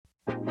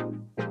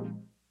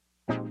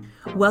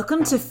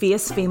Welcome to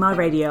Fierce Female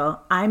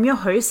Radio. I'm your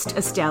host,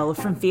 Estelle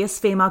from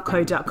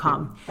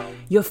fiercefemaleco.com,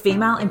 your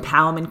female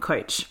empowerment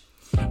coach.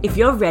 If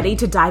you're ready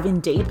to dive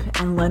in deep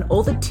and learn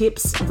all the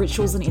tips,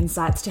 rituals, and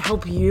insights to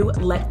help you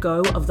let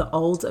go of the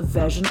old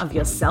version of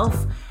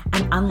yourself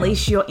and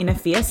unleash your inner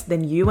fierce,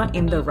 then you are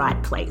in the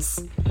right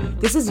place.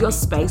 This is your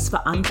space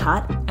for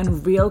uncut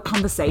and real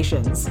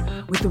conversations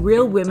with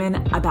real women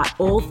about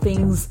all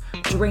things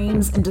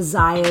dreams and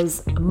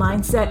desires,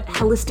 mindset,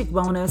 holistic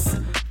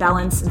wellness,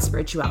 balance, and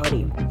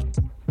spirituality.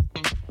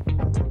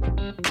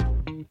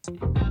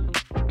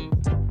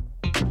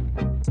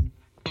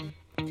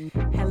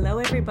 Hello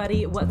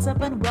everybody, what's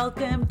up and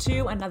welcome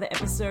to another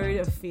episode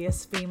of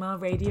Fierce Female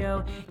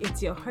Radio.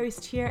 It's your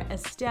host here,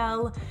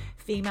 Estelle,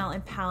 female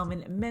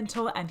empowerment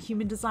mentor and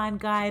human design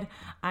guide.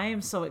 I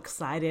am so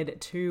excited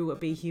to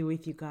be here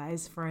with you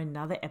guys for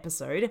another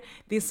episode.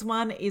 This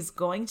one is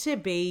going to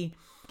be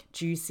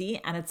juicy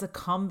and it's a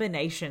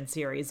combination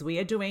series. We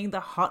are doing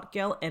the hot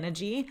girl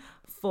energy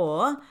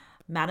for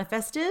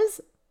manifestors,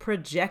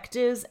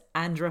 projectors,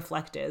 and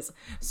reflectors.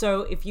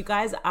 So if you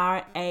guys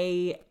are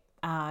a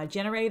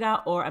generator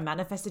or a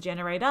manifestor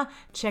generator,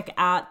 check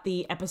out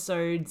the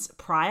episodes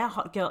prior,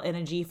 Hot Girl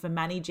Energy for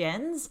Mani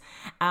Gens,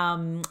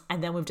 and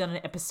then we've done an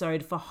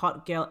episode for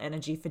Hot Girl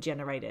Energy for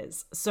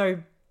generators.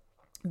 So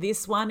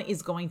this one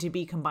is going to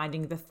be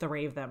combining the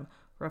three of them: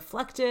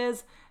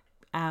 reflectors,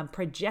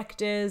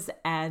 projectors,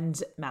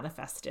 and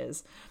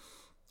manifestors.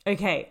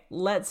 Okay,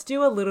 let's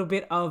do a little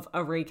bit of a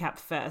recap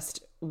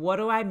first. What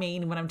do I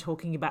mean when I'm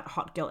talking about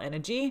hot girl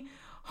energy?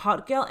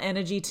 Hot girl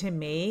energy to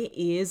me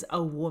is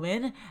a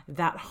woman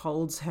that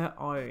holds her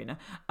own,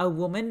 a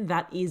woman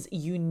that is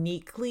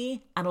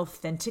uniquely and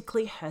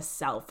authentically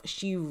herself.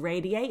 She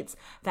radiates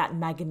that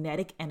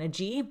magnetic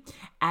energy,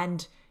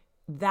 and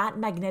that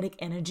magnetic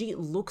energy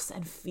looks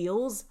and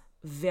feels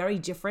very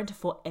different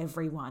for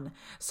everyone.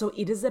 So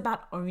it is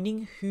about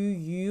owning who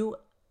you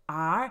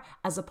are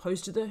as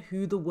opposed to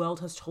who the world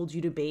has told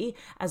you to be,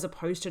 as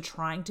opposed to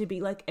trying to be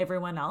like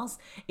everyone else.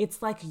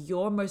 It's like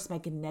your most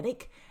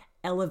magnetic,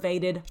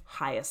 elevated,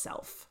 higher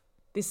self.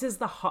 This is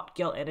the hot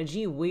girl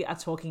energy we are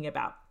talking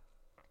about.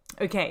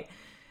 Okay,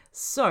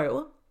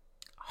 so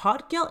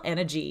hot girl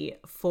energy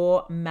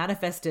for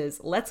manifestors.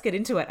 Let's get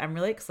into it. I'm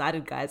really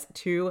excited, guys,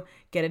 to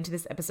get into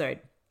this episode.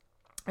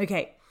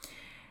 Okay,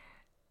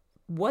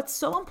 what's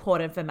so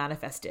important for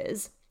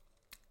manifestors,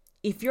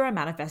 if you're a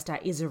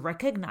manifestor, is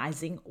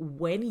recognizing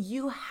when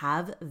you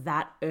have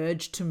that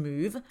urge to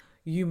move,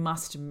 you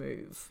must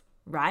move.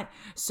 Right?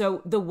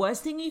 So the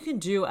worst thing you can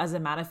do as a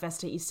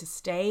manifestor is to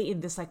stay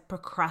in this like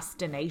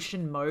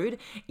procrastination mode,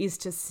 is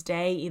to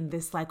stay in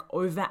this like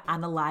over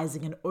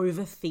analyzing and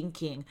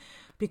overthinking,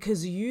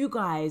 because you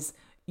guys,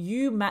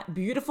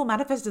 beautiful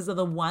manifestors are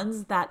the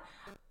ones that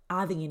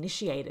are the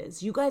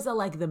initiators. You guys are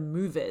like the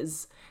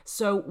movers.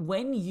 So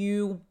when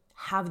you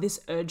have this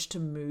urge to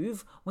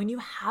move, when you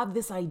have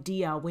this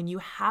idea, when you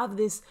have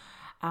this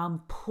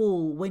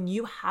pull, when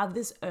you have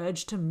this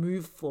urge to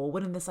move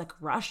forward in this like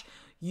rush,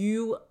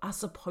 you are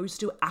supposed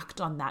to act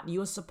on that.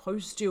 You are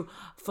supposed to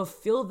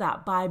fulfill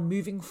that by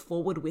moving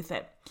forward with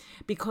it.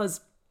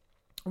 Because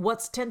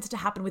what tends to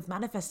happen with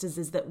manifestors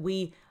is that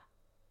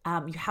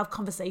you have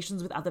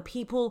conversations with other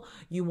people.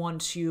 You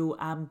want to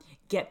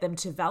get them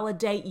to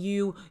validate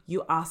you.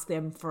 You ask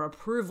them for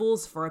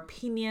approvals, for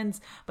opinions.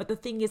 But the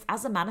thing is,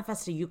 as a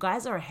manifestor, you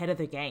guys are ahead of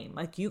the game.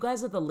 Like, you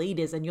guys are the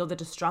leaders and you're the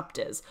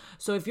disruptors.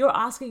 So if you're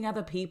asking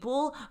other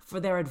people for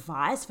their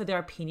advice, for their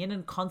opinion,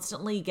 and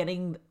constantly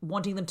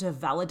wanting them to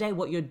validate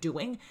what you're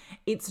doing,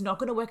 it's not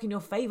going to work in your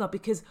favor,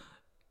 because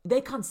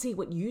they can't see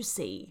what you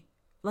see.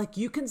 Like,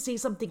 you can see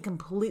something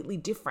completely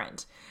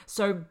different.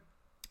 So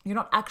you're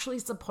not actually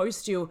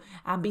supposed to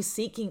be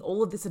seeking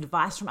all of this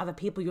advice from other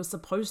people. You're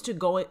supposed to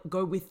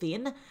go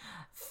within,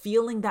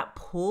 feeling that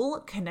pull,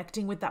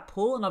 connecting with that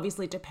pull. And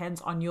obviously it depends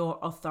on your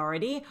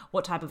authority,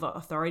 what type of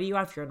authority you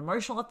are, if you're an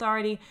emotional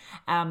authority.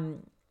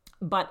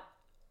 But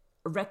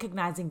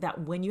recognizing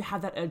that when you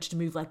have that urge to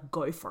move, like,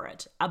 go for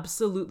it.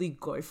 Absolutely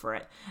go for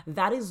it.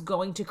 That is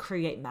going to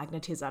create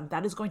magnetism.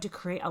 That is going to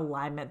create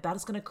alignment. That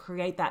is going to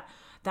create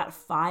that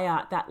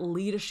fire, that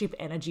leadership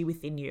energy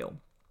within you.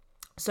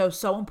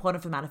 So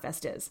important for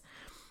manifestors.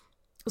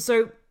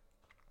 So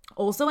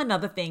also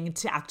another thing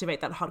to activate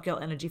that hot girl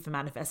energy for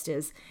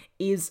manifestors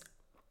is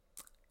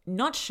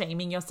not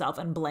shaming yourself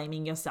and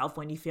blaming yourself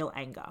when you feel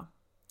anger.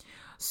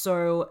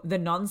 So the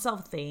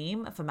non-self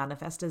theme for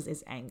manifestors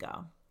is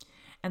anger.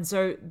 And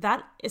so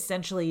that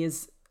essentially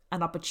is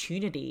an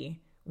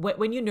opportunity.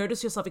 When you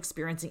notice yourself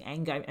experiencing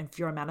anger, and if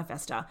you're a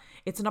manifestor,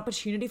 it's an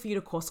opportunity for you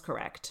to course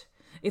correct.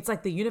 It's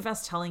like the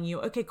universe telling you,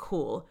 okay,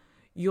 cool,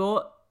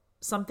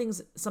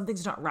 something's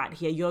not right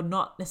here. You're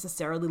not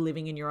necessarily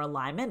living in your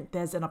alignment.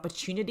 There's an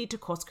opportunity to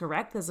course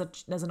correct. There's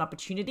an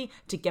opportunity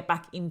to get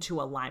back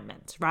into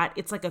alignment, right?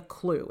 It's like a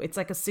clue. It's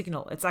like a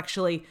signal.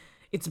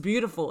 It's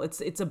beautiful.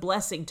 It's a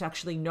blessing to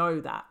actually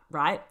know that,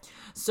 right?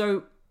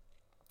 So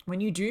when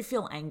you do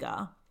feel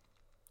anger,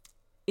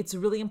 it's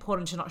really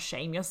important to not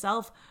shame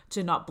yourself,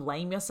 to not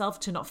blame yourself,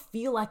 to not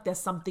feel like there's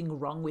something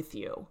wrong with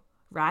you,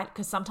 right?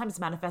 Because sometimes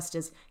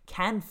manifestors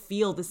can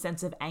feel the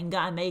sense of anger,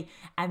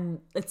 and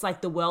it's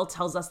like the world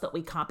tells us that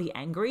we can't be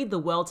angry. The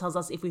world tells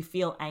us if we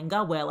feel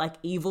anger, we're like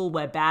evil,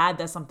 we're bad,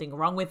 there's something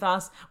wrong with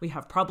us, we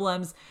have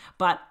problems.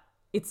 But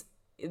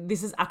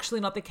this is actually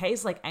not the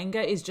case. Like, anger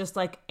is just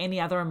like any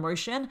other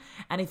emotion.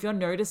 And if you're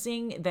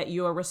noticing that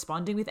you are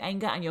responding with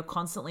anger and you're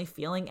constantly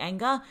feeling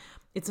anger,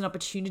 it's an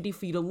opportunity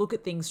for you to look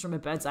at things from a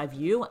bird's eye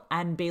view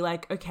and be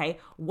like, okay,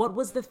 what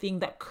was the thing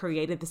that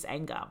created this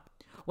anger?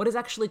 What is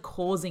actually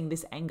causing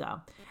this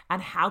anger?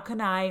 And how can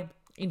I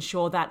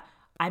ensure that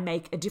I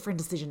make a different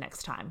decision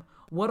next time?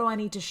 What do I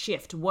need to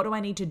shift? What do I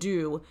need to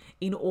do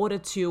in order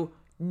to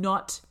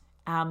not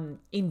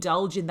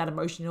indulge in that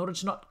emotion, in order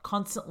to not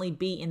constantly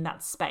be in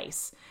that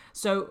space?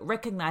 So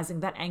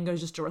recognizing that anger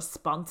is just a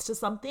response to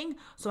something.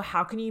 So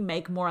how can you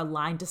make more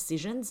aligned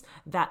decisions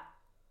that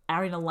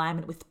are in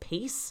alignment with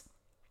peace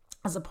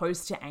as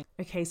opposed to anger?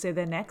 Okay, so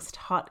the next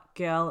hot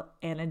girl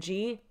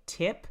energy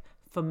tip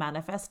for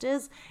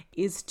manifestors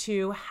is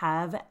to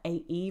have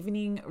an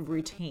evening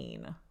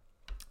routine.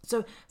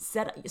 So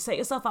set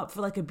yourself up for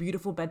like a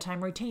beautiful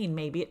bedtime routine.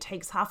 Maybe it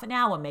takes half an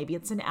hour. Maybe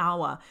it's an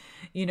hour.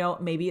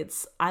 Maybe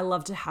I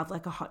love to have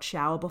like a hot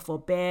shower before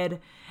bed,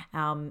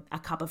 a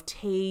cup of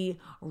tea,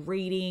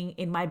 reading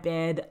in my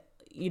bed,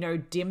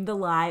 dim the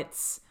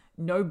lights,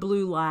 no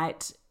blue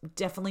light,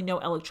 definitely no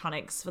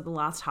electronics for the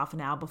last half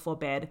an hour before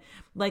bed.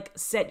 Like,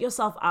 set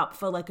yourself up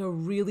for like a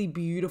really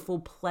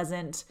beautiful,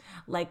 pleasant,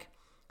 like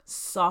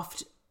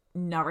soft,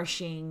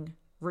 nourishing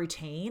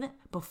routine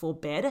before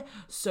bed,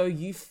 so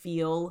you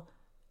feel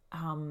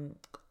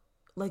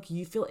like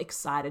you feel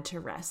excited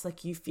to rest,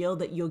 like you feel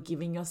that you're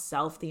giving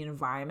yourself the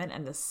environment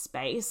and the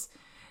space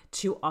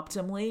to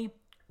optimally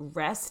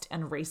rest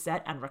and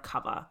reset and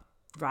recover,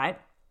 right?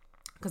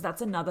 Because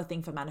that's another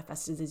thing for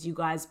manifestors is you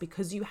guys,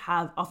 because you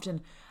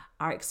often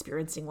are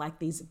experiencing like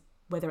these,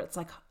 whether it's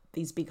like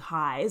these big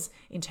highs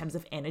in terms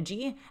of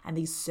energy and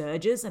these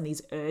surges and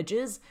these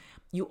urges,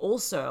 you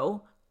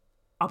also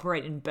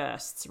operate in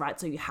bursts, right?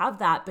 So you have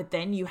that, but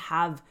then you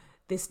have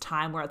this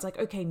time where it's like,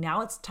 okay,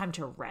 now it's time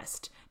to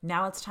rest.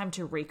 Now it's time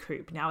to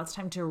recoup. Now it's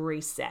time to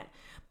reset.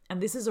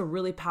 And this is a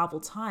really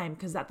powerful time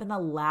because that then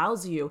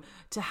allows you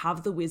to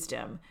have the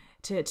wisdom,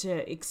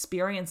 to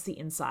experience the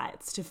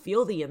insights, to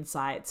feel the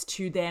insights,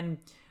 to then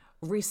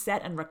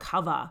reset and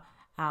recover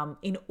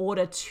in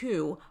order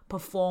to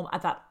perform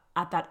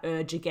at that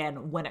urge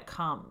again when it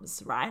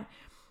comes, right?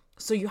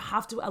 So you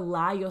have to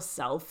allow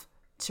yourself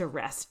to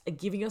rest,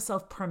 giving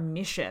yourself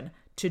permission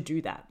to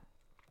do that.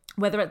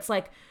 Whether it's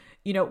like,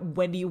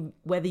 whether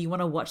you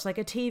want to watch like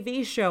a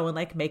TV show and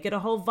like make it a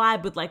whole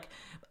vibe with like,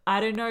 I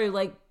don't know,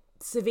 like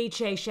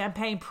ceviche,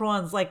 champagne,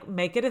 prawns, like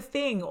make it a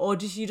thing, or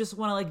you just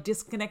want to like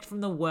disconnect from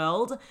the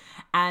world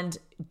and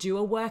do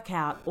a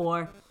workout,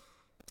 or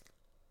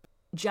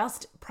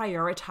just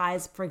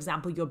prioritize, for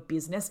example, your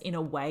business in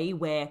a way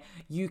where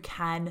you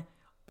can,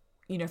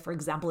 for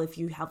example, if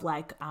you have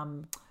like,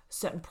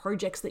 certain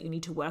projects that you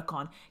need to work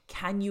on,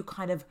 can you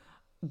kind of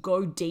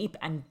go deep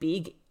and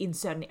big in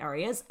certain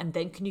areas, and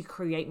then can you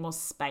create more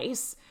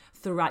space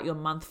throughout your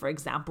month, for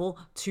example,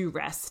 to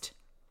rest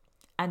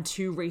and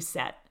to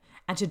reset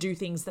and to do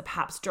things that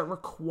perhaps don't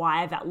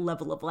require that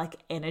level of like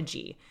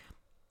energy,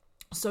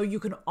 so you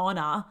can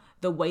honor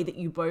the way that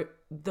you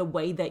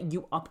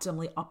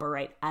optimally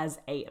operate as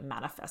a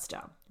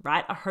manifestor,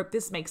 right? I hope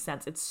this makes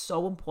sense. It's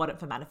so important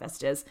for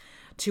manifestors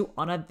to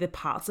honor the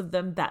parts of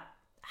them that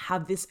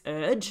have this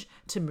urge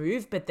to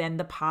move, but then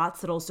the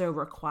parts that also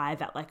require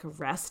that like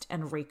rest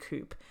and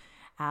recoup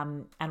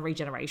and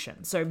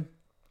regeneration. So,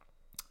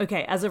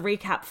 okay, as a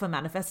recap for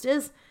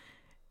manifestors,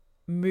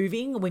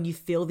 moving when you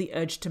feel the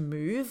urge to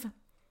move,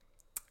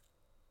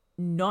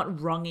 not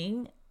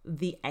wronging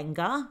the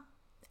anger,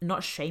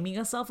 not shaming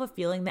yourself for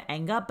feeling the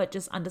anger, but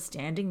just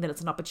understanding that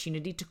it's an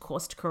opportunity to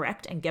course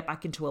correct and get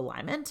back into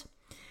alignment,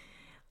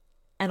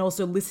 and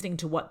also listening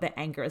to what the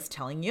anger is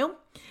telling you.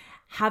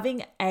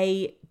 Having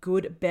a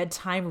good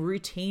bedtime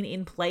routine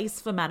in place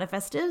for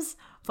manifestors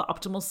for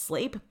optimal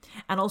sleep,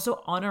 and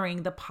also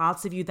honoring the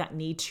parts of you that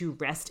need to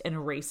rest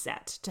and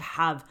reset to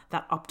have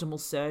that optimal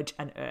surge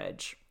and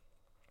urge.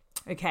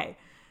 Okay,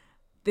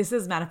 this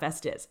is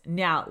manifestors.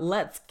 Now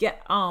let's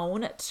get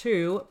on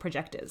to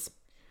projectors.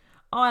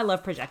 Oh, I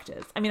love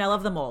projectors. I mean, I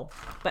love them all,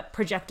 but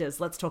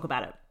projectors, let's talk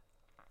about it.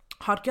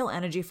 Hot girl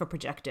energy for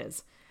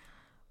projectors.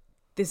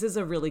 This is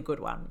a really good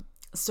one.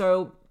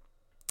 So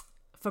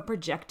for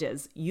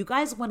projectors, you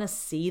guys want to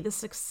see the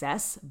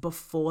success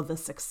before the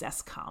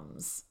success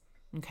comes,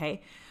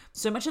 okay?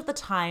 So much of the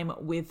time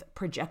with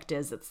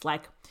projectors, it's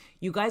like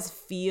you guys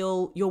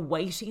feel you're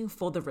waiting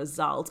for the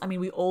result. I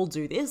mean, we all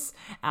do this,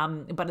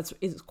 but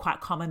it's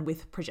quite common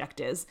with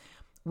projectors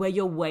where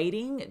you're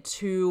waiting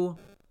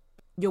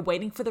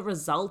for the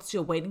results,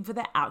 you're waiting for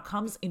the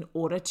outcomes in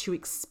order to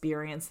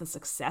experience the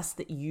success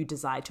that you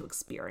desire to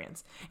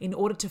experience, in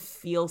order to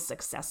feel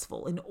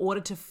successful, in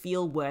order to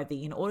feel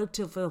worthy, in order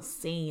to feel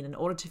seen, in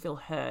order to feel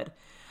heard.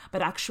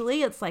 But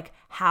actually, it's like,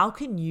 how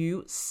can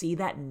you see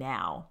that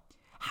now?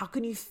 How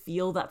can you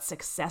feel that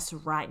success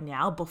right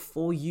now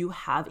before you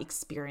have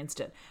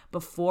experienced it,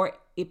 before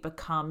it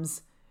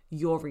becomes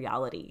your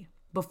reality,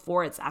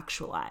 before it's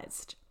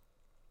actualized?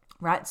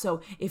 Right?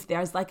 So if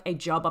there's like a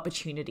job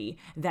opportunity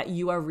that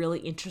you are really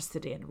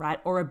interested in, right?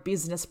 Or a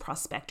business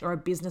prospect or a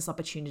business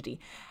opportunity,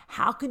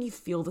 how can you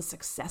feel the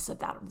success of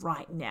that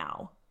right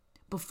now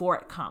before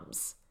it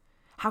comes?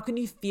 How can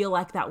you feel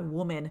like that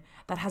woman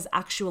that has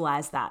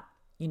actualized that,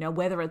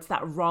 whether it's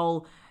that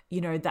role,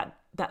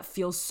 that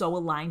feels so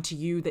aligned to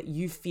you that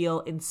you feel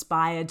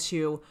inspired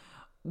to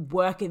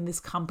work in this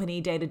company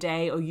day to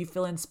day, or you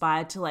feel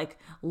inspired to like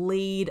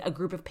lead a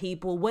group of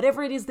people,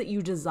 whatever it is that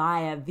you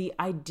desire, the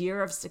idea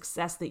of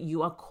success that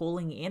you are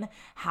calling in,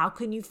 how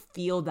can you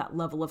feel that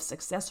level of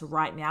success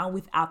right now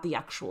without the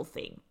actual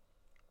thing?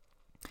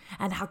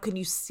 And how can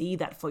you see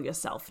that for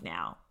yourself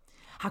now?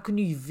 How can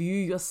you view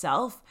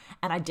yourself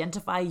and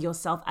identify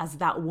yourself as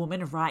that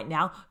woman right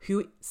now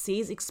who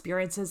sees,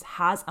 experiences,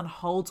 has, and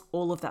holds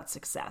all of that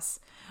success?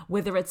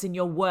 Whether it's in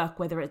your work,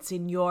 whether it's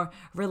in your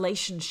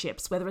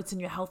relationships, whether it's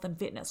in your health and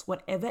fitness,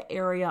 whatever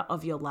area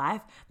of your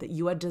life that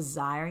you are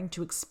desiring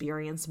to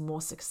experience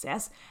more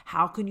success,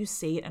 how can you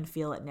see it and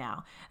feel it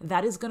now?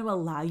 That is going to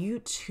allow you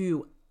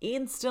to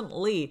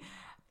instantly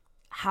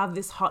have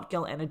this hot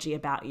girl energy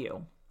about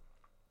you.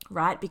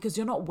 Right? Because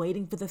you're not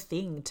waiting for the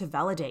thing to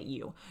validate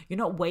you. You're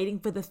not waiting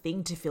for the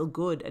thing to feel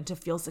good and to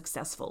feel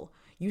successful.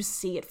 You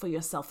see it for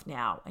yourself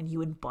now and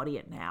you embody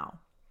it now.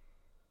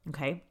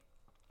 Okay?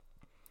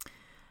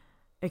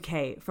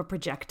 Okay, for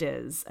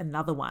projectors,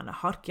 another one,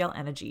 hot girl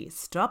energy.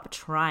 Stop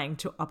trying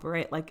to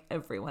operate like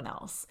everyone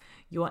else.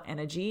 Your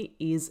energy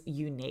is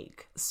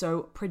unique.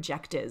 So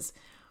projectors,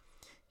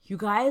 you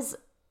guys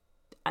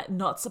are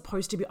not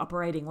supposed to be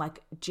operating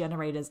like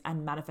generators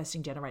and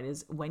manifesting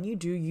generators. When you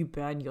do, you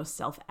burn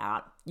yourself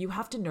out. You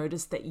have to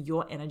notice that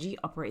your energy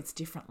operates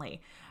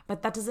differently,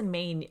 but that doesn't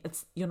mean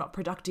you're not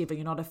productive or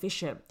you're not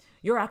efficient.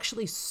 You're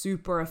actually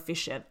super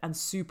efficient and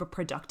super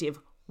productive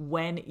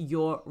when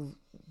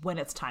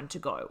it's time to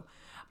go,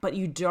 but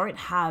you don't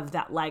have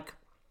that like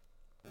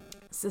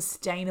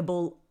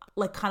sustainable,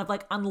 like kind of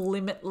like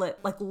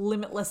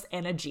limitless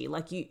energy.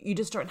 Like you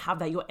just don't have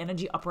that. Your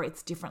energy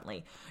operates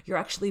differently. You're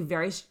actually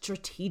very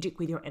strategic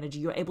with your energy.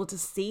 You're able to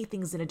see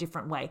things in a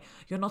different way.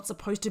 You're not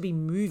supposed to be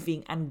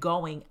moving and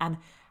going and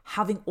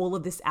having all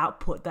of this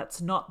output. That's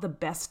not the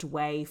best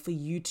way for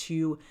you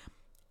to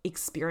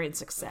experience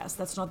success.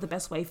 That's not the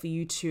best way for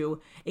you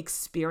to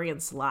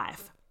experience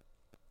life.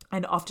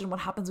 And often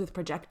what happens with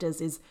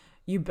projectors is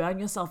you burn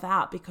yourself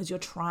out because you're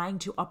trying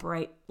to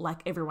operate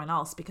like everyone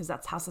else, because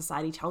that's how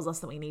society tells us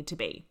that we need to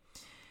be.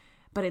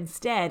 But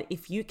instead,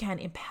 if you can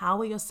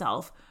empower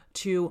yourself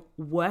to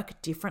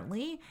work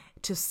differently,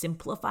 to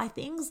simplify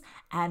things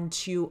and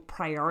to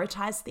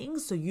prioritize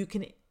things so you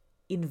can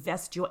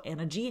invest your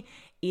energy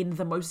in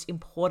the most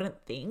important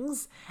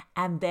things,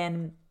 and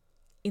then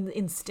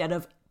instead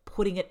of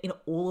putting it in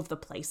all of the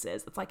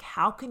places. It's like,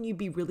 how can you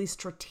be really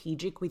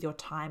strategic with your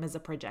time as a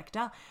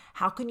projector?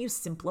 How can you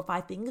simplify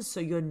things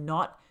so you're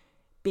not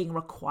being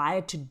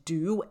required to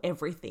do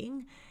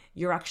everything?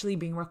 You're actually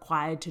being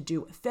required to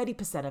do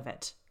 30% of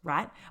it,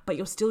 right? But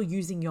you're still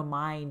using your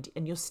mind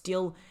and you're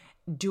still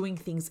doing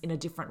things in a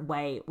different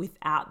way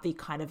without the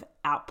kind of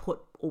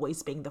output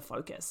always being the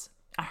focus.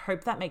 I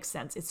hope that makes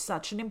sense. It's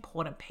such an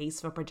important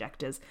piece for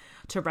projectors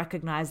to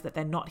recognize that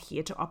they're not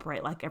here to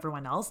operate like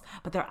everyone else,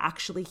 but they're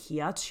actually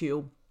here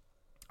to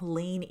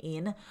lean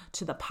in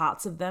to the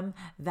parts of them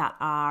that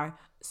are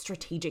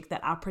strategic,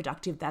 that are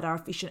productive, that are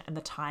efficient, and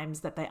the times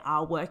that they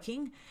are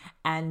working,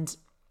 and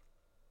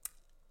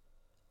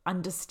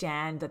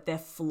understand that their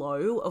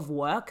flow of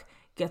work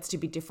gets to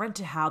be different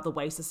to how the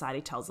way society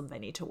tells them they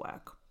need to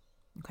work.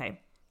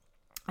 Okay.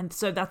 And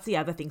so that's the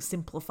other thing,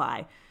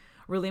 simplify.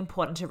 Really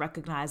important to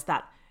recognize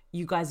that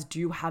you guys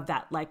do have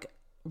that like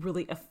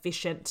really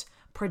efficient,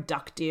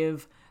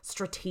 productive,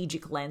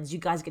 strategic lens. You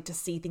guys get to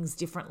see things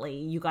differently.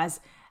 You guys,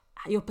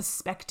 your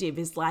perspective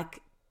is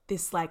like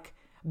this like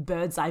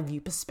bird's eye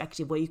view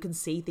perspective where you can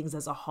see things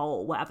as a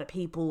whole, where other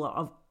people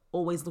are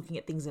always looking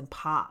at things in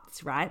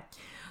parts, right?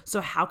 So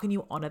how can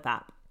you honor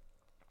that?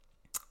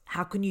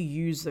 How can you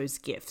use those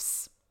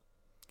gifts?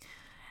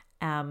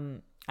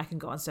 I can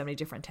go on so many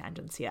different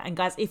tangents here. And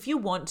guys, if you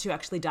want to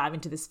actually dive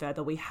into this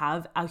further, we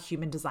have our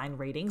human design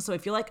reading. So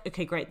if you're like,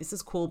 okay, great, this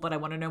is cool, but I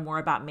want to know more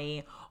about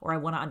me, or I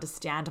want to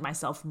understand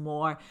myself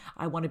more,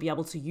 I want to be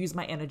able to use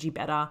my energy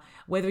better,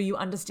 whether you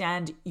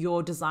understand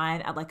your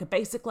design at like a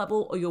basic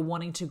level or you're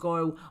wanting to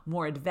go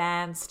more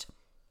advanced,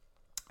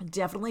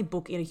 definitely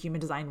book in a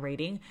human design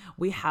reading.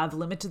 We have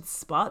limited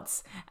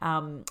spots,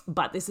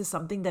 but this is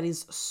something that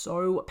is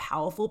so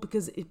powerful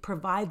because it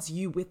provides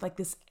you with like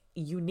this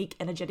unique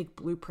energetic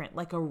blueprint,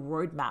 like a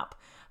roadmap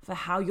for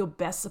how you're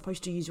best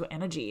supposed to use your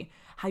energy,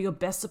 how you're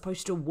best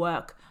supposed to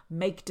work,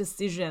 make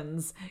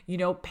decisions,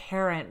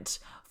 parent,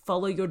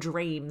 follow your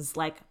dreams.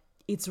 Like,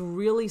 it's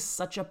really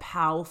such a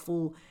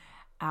powerful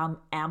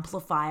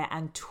amplifier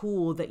and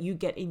tool that you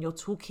get in your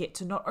toolkit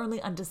to not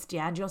only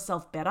understand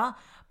yourself better,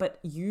 but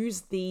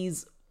use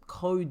these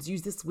codes,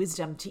 use this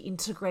wisdom to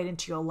integrate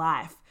into your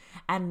life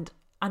and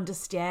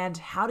understand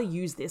how to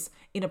use this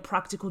in a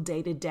practical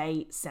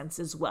day-to-day sense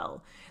as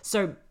well.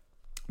 So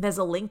there's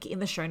a link in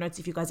the show notes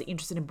if you guys are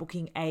interested in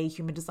booking a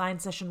human design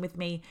session with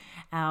me.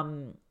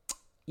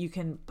 You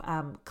can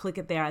click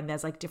it there, and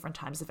there's like different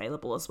times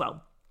available as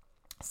well.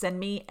 Send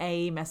me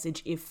a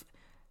message if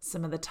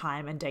some of the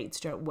time and dates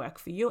don't work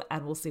for you,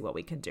 and we'll see what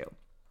we can do.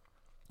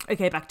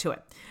 Okay, back to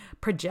it.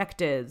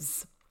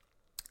 Projectors.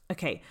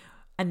 Okay,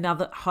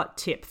 another hot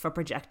tip for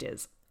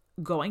projectors: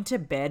 going to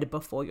bed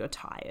before you're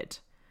tired.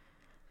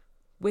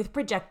 With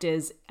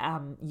projectors,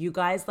 you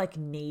guys like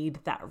need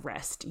that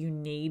rest. You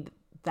need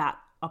that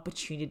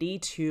opportunity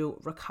to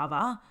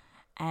recover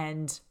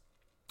and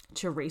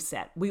to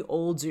reset. We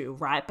all do,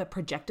 right? But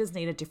projectors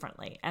need it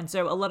differently. And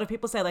so a lot of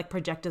people say like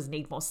projectors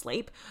need more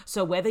sleep.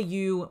 So whether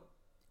you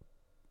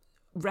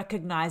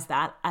recognize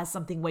that as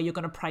something where you're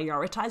going to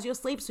prioritize your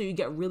sleep so you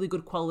get really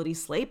good quality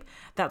sleep,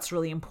 that's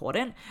really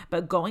important.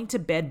 But going to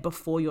bed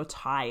before you're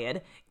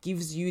tired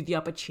gives you the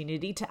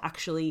opportunity to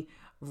actually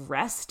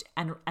rest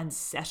and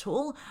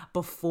settle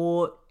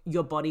before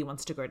your body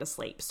wants to go to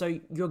sleep. So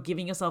you're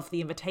giving yourself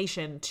the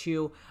invitation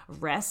to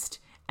rest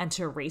and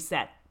to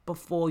reset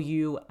before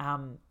you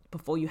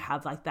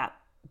have like that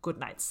good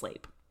night's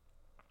sleep.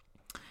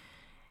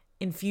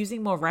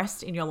 Infusing more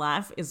rest in your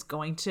life is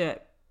going to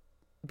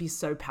be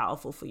so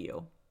powerful for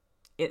you.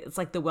 It's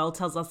like the world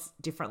tells us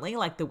differently.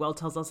 Like the world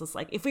tells us it's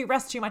like, if we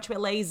rest too much, we're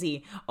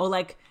lazy, or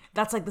like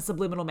that's like the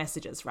subliminal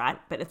messages, right?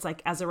 But it's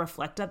like, as a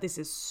reflector, this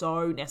is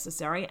so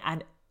necessary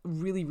and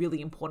really,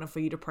 really important for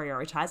you to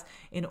prioritize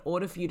in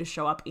order for you to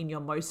show up in your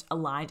most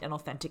aligned and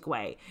authentic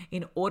way,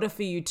 in order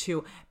for you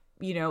to,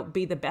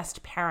 be the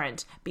best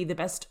parent, be the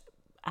best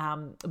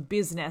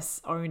business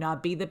owner,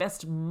 be the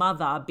best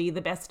mother, be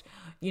the best,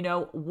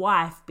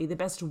 wife, be the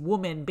best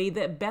woman, be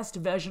the best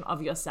version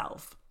of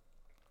yourself.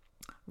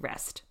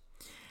 Rest.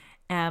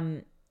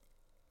 And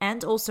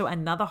also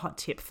another hot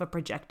tip for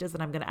projectors,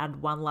 and I'm going to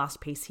add one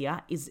last piece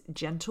here, is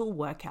gentle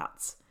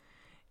workouts.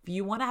 If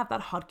you want to have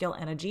that hot girl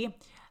energy,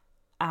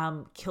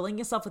 killing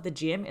yourself at the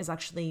gym is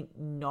actually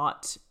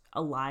not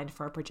aligned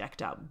for a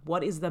projector.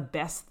 What is the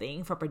best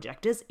thing for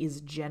projectors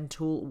is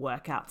gentle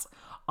workouts,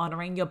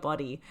 honoring your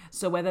body.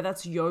 So whether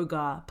that's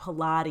yoga,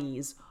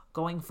 Pilates,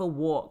 going for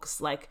walks,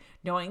 like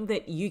knowing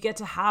that you get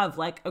to have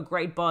like a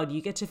great bod,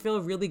 you get to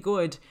feel really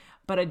good,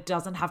 but it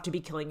doesn't have to be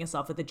killing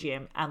yourself at the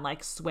gym and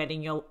like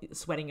sweating your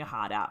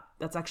heart out.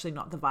 That's actually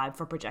not the vibe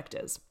for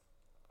projectors.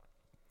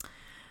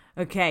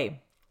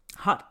 Okay,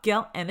 hot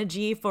girl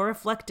energy for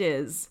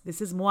reflectors. This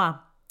is moi.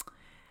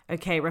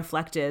 Okay,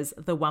 reflectors,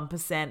 the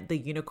 1%, the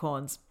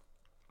unicorns.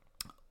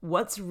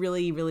 What's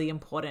really, really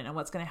important and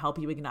what's going to help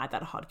you ignite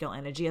that hot girl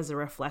energy as a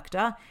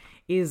reflector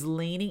is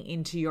leaning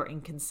into your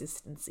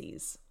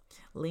inconsistencies,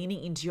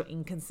 leaning into your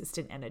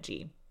inconsistent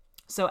energy.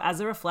 So as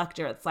a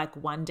reflector, it's like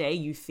one day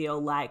you feel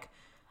like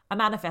a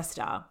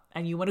manifestor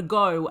and you want to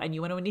go and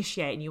you want to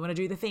initiate and you want to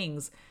do the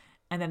things.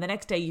 And then the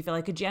next day you feel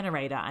like a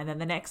generator. And then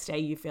the next day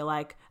you feel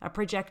like a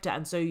projector.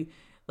 And so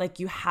like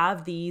you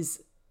have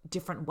these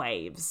different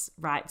waves,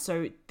 right?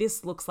 So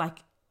this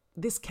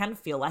can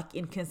feel like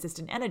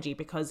inconsistent energy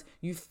because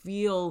you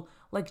feel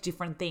like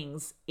different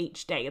things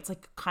each day. It's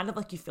like kind of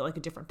like you feel like a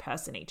different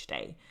person each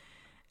day.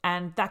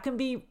 And that can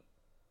be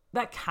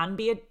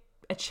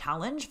a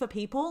challenge for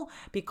people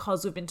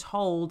because we've been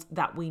told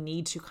that we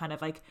need to kind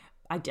of like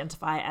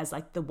identify as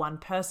like the one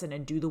person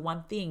and do the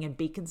one thing and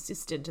be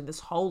consistent, and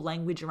this whole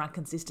language around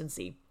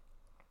consistency.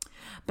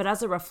 But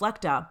as a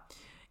reflector,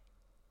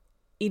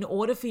 in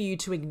order for you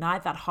to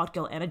ignite that hot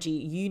girl energy,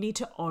 you need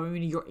to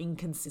own your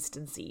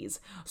inconsistencies.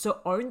 So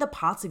own the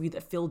parts of you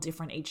that feel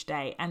different each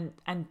day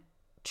and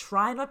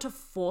try not to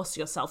force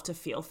yourself to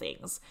feel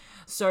things.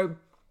 So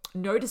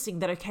noticing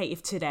that, okay,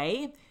 if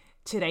today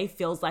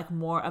feels like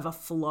more of a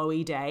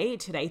flowy day,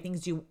 today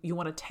you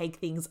want to take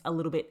things a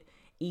little bit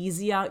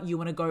easier, you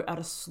want to go at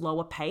a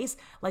slower pace,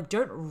 like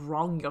don't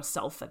wrong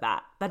yourself for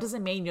that. That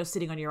doesn't mean you're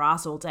sitting on your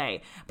ass all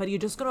day, but you're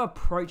just going to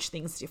approach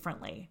things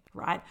differently,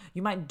 right?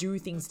 You might do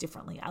things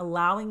differently,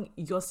 allowing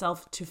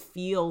yourself to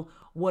feel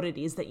what it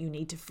is that you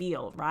need to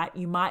feel, right?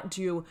 You might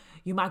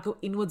go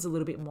inwards a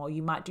little bit more.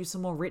 You might do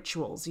some more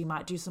rituals. You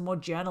might do some more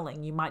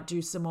journaling. You might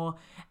do some more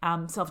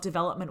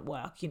self-development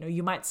work.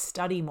 You might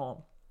study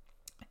more,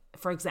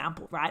 for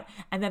example, right?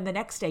 And then the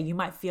next day you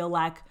might feel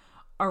like,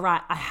 all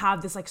right, I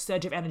have this like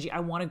surge of energy. I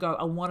want to go.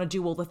 I want to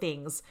do all the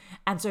things.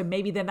 And so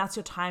maybe then that's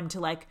your time to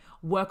like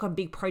work on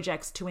big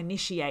projects, to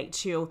initiate,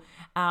 to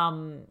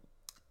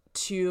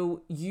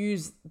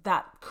use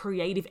that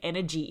creative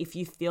energy if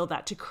you feel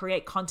that, to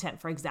create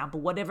content, for example,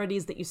 whatever it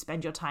is that you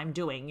spend your time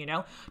doing,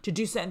 to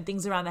do certain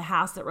things around the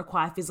house that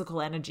require physical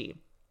energy.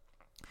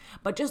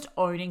 But just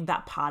owning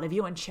that part of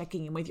you and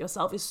checking in with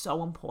yourself is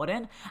so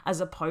important,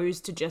 as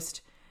opposed to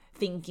just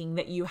thinking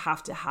that you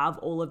have to have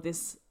all of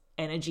this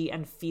energy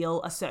and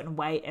feel a certain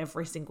way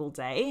every single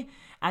day,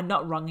 and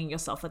not wronging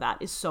yourself for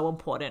that is so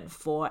important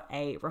for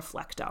a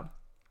reflector.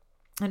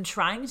 And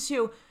trying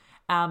to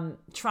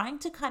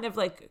kind of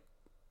like,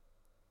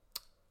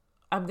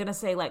 I'm going to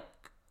say like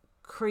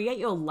create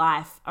your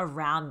life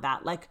around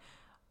that. Like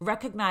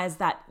recognize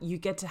that you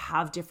get to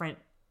have different,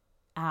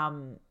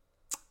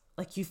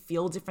 you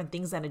feel different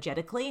things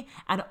energetically,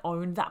 and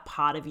own that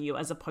part of you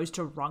as opposed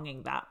to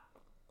wronging that.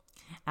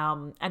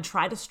 And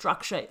try to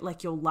structure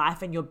like your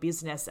life and your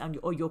business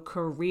or your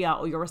career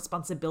or your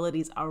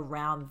responsibilities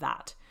around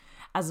that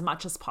as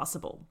much as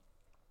possible.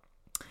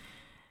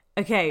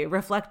 Okay,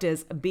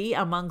 reflectors, be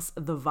amongst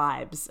the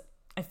vibes.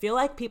 I feel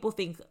like people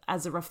think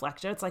as a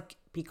reflector, it's like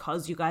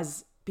because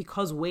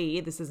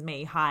this is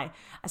me, hi,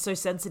 are so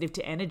sensitive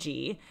to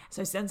energy,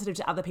 so sensitive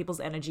to other people's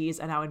energies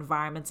and our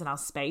environments and our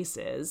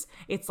spaces,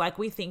 it's like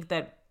we think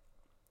that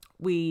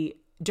we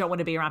don't want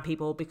to be around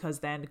people because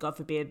then, God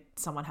forbid,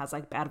 someone has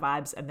like bad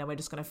vibes and then we're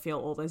just going to feel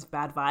all those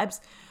bad vibes.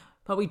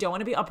 But we don't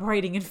want to be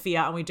operating in fear,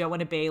 and we don't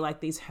want to be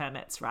like these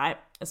hermits, right?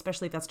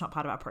 Especially if that's not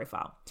part of our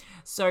profile.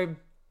 So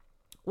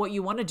what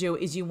you want to do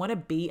is you want to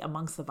be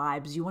amongst the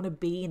vibes. You want to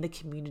be in the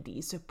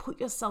community. So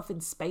put yourself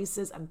in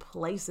spaces and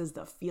places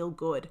that feel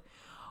good.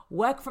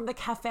 Work from the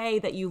cafe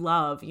that you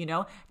love,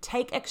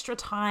 take extra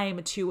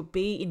time to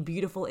be in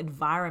beautiful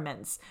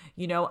environments.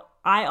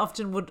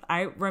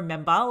 I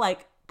remember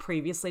like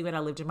previously when I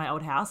lived in my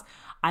old house,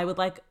 I would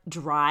like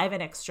drive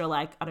an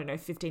extra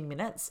 15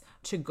 minutes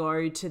to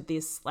go to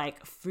this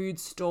like food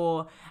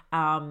store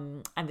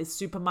and this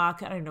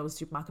supermarket. I don't know a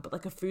supermarket, but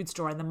like a food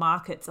store and the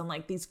markets and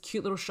like these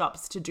cute little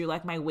shops to do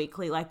like my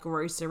weekly like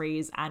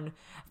groceries and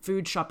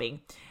food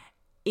shopping.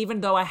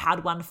 Even though I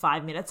had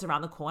 5 minutes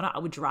around the corner, I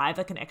would drive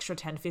like an extra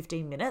 10,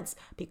 15 minutes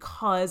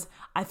because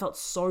I felt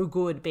so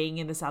good being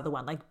in this other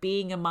one, like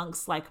being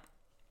amongst like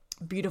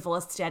beautiful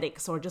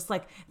aesthetics, or just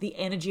like the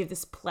energy of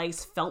this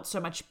place felt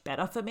so much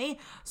better for me.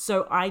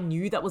 So I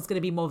knew that was going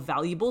to be more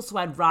valuable. So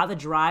I'd rather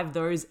drive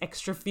those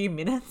extra few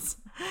minutes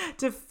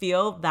to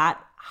feel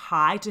that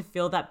high, to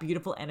feel that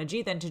beautiful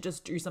energy, than to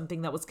just do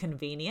something that was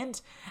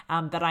convenient,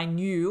 that I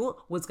knew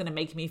was going to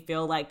make me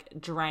feel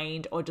like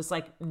drained or just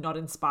like not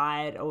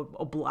inspired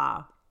or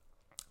blah.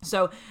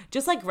 So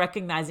just like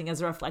recognizing as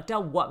a reflector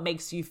what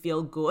makes you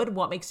feel good,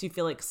 what makes you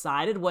feel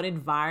excited, what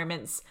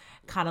environments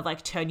kind of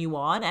like turn you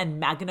on and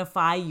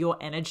magnify your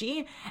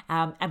energy,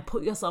 and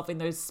put yourself in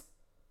those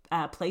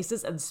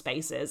places and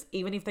spaces,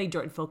 even if they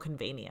don't feel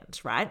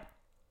convenient, right?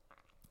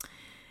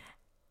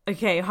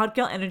 Okay, hot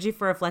girl energy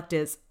for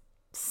reflectors.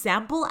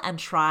 Sample and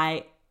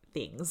try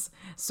things.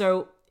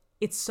 So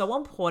it's so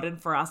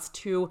important for us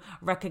to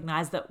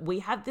recognize that we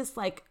have this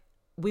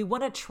we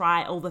want to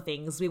try all the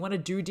things. We want to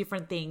do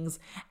different things.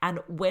 And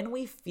when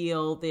we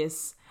feel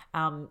this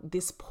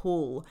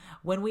pull,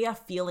 when we are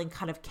feeling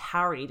kind of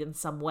carried in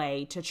some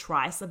way to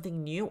try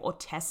something new or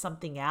test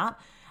something out,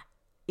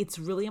 it's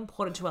really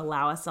important to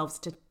allow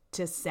ourselves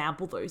to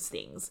sample those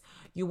things.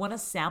 You want to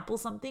sample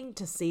something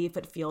to see if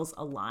it feels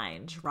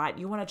aligned, right?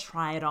 You want to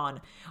try it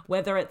on,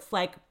 whether it's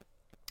like,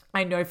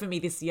 I know for me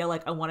this year,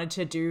 I wanted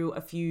to do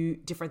a few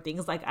different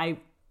things.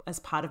 As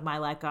part of my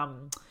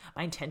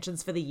my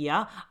intentions for the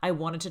year, I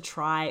wanted to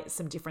try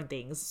some different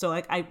things. So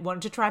I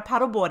wanted to try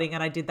paddleboarding,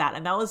 and I did that.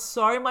 And that was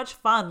so much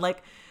fun.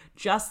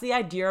 Just the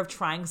idea of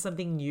trying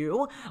something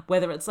new,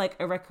 whether it's like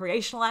a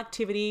recreational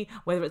activity,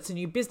 whether it's a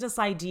new business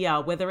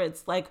idea, whether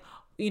it's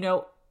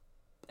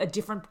a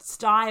different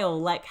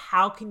style,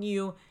 how can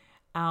you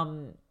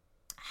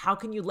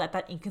let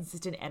that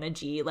inconsistent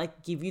energy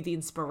give you the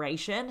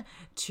inspiration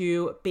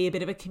to be a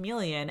bit of a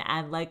chameleon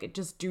and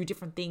just do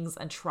different things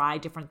and try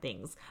different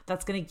things?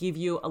 That's going to give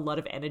you a lot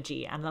of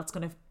energy, and that's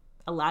going to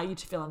allow you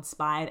to feel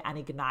inspired and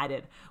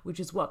ignited, which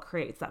is what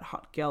creates that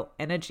hot girl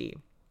energy.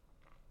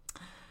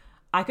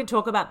 I could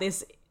talk about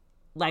this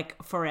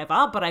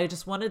forever, but I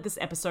just wanted this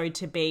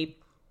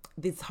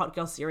hot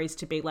girl series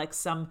to be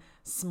some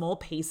small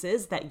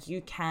pieces that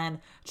you can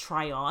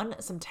try on,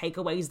 some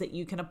takeaways that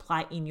you can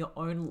apply in your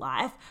own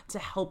life to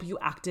help you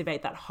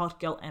activate that hot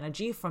girl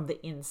energy from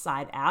the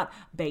inside out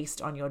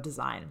based on your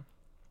design.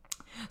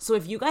 So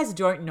if you guys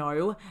don't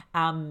know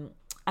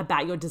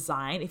about your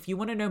design, if you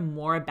want to know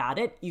more about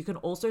it, you can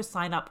also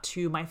sign up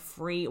to my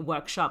free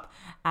workshop,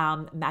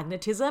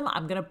 Magnetism.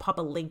 I'm going to pop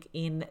a link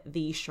in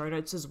the show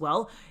notes as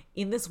well.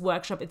 In this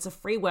workshop, it's a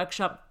free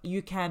workshop.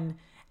 You can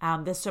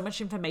there's so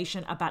much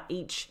information about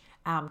each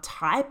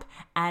type,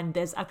 and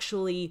there's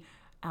actually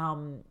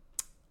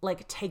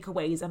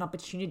takeaways and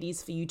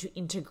opportunities for you to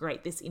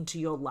integrate this into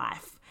your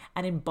life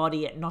and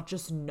embody it, not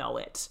just know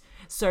it.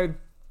 So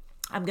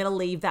I'm going to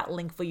leave that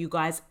link for you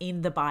guys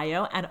in the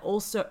bio, and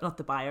also not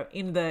the bio,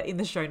 in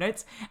the show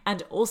notes.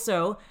 And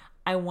also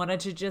I wanted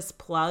to just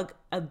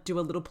do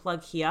a little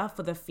plug here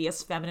for the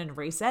Fierce Feminine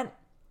Reset.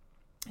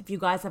 If you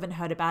guys haven't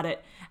heard about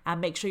it,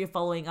 make sure you're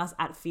following us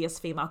at Fierce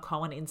Female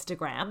Co on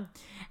Instagram.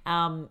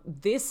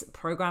 This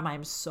program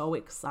I'm so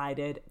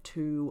excited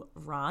to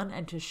run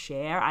and to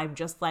share. I'm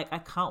just I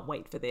can't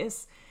wait for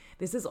this.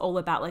 This is all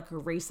about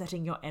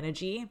resetting your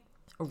energy,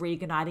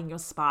 reigniting your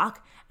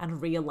spark,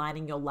 and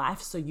realigning your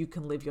life so you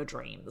can live your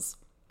dreams.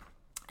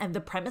 And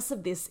the premise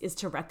of this is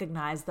to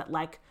recognize that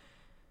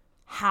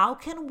how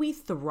can we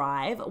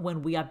thrive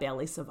when we are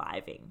barely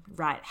surviving,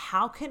 right?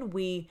 How can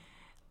we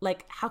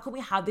like, how can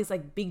we have these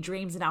like big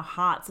dreams in our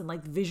hearts and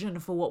like vision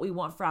for what we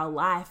want for our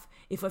life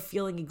if we're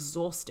feeling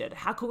exhausted?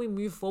 How can we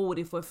move forward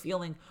if we're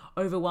feeling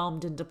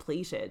overwhelmed and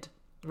depleted,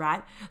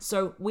 right?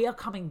 So we are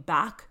coming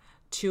back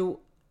to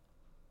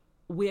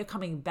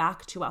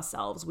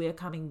ourselves. We are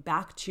coming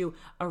back to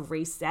a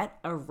reset,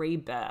 a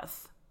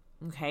rebirth.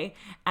 Okay.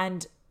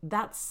 And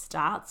that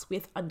starts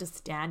with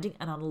understanding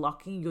and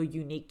unlocking your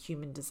unique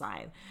human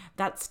design.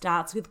 That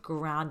starts with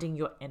grounding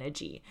your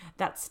energy.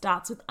 That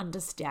starts with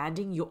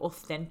understanding your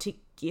authentic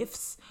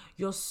gifts,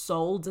 your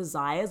soul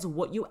desires,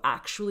 what you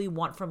actually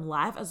want from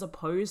life, as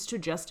opposed to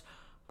just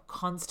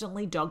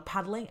constantly dog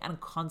paddling and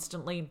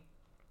constantly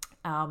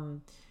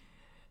kind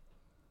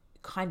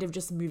of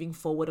just moving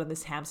forward on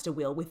this hamster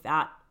wheel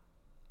without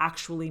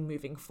actually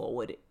moving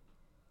forward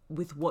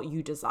with what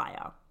you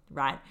desire,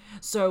 right?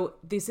 So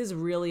this is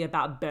really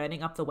about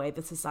burning up the way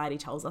that society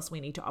tells us we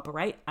need to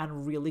operate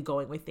and really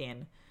going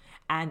within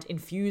and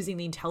infusing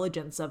the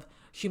intelligence of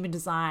human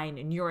design,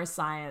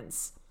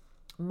 neuroscience,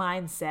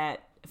 mindset,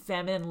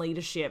 feminine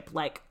leadership,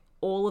 like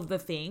all of the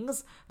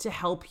things to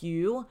help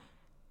you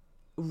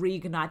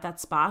reignite that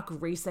spark,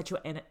 reset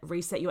your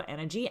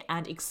energy,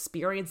 and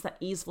experience that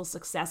easeful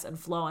success and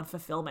flow and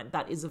fulfillment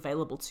that is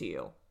available to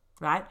you,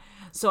 right?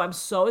 So I'm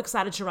so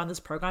excited to run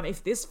this program.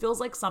 If this feels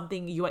like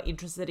something you are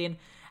interested in,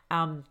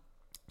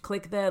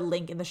 click the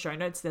link in the show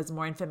notes. There's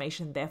more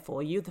information there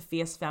for you, the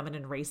Fierce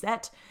Feminine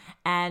Reset.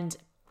 And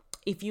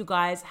if you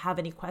guys have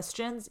any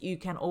questions, you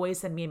can always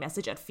send me a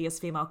message at Fierce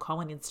Female Co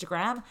on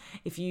Instagram.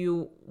 If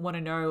you want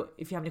to know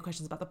if you have any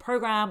questions about the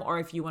program, or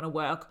if you want to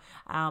work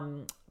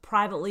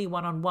privately,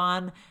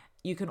 one-on-one,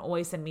 you can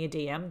always send me a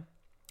DM.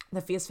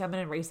 The Fierce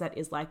Feminine Reset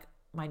is like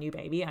my new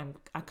baby.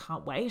 I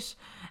can't wait.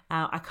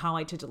 I can't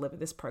wait to deliver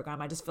this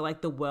program. I just feel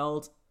like the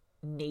world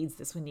needs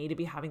this. We need to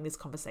be having this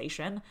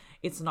conversation.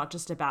 It's not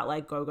just about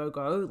like go, go,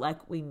 go.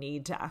 Like, we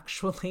need to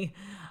actually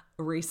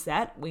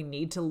reset. We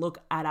need to look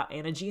at our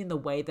energy in the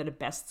way that it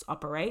best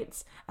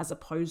operates, as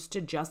opposed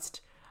to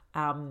just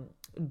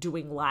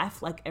doing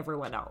life like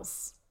everyone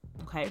else.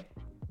 Okay.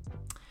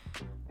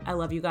 I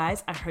love you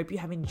guys. I hope you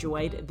have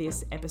enjoyed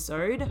this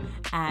episode,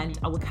 and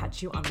I will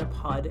catch you on the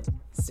pod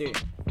soon.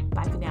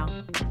 Bye for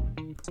now.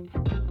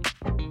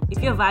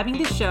 If you're vibing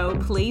this show,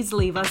 please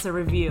leave us a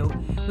review.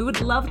 We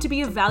would love to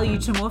be of value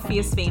to more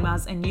fierce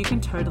females, and you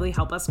can totally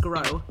help us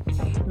grow.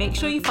 Make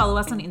sure you follow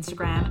us on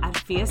Instagram at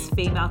Fierce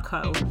Female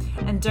Co.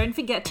 And don't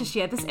forget to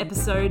share this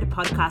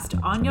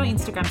podcast on your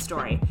Instagram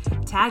story.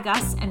 Tag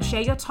us and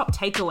share your top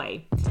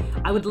takeaway.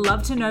 I would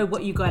love to know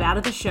what you got out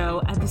of the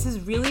show, and this is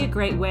really a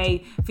great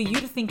way for you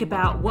to think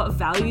about what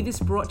value this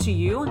brought to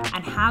you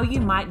and how you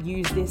might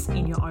use this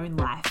in your own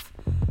life.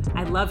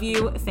 I love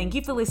you. Thank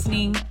you for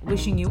listening.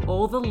 Wishing you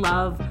all the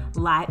love,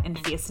 light, and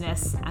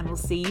fierceness, and we'll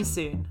see you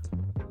soon.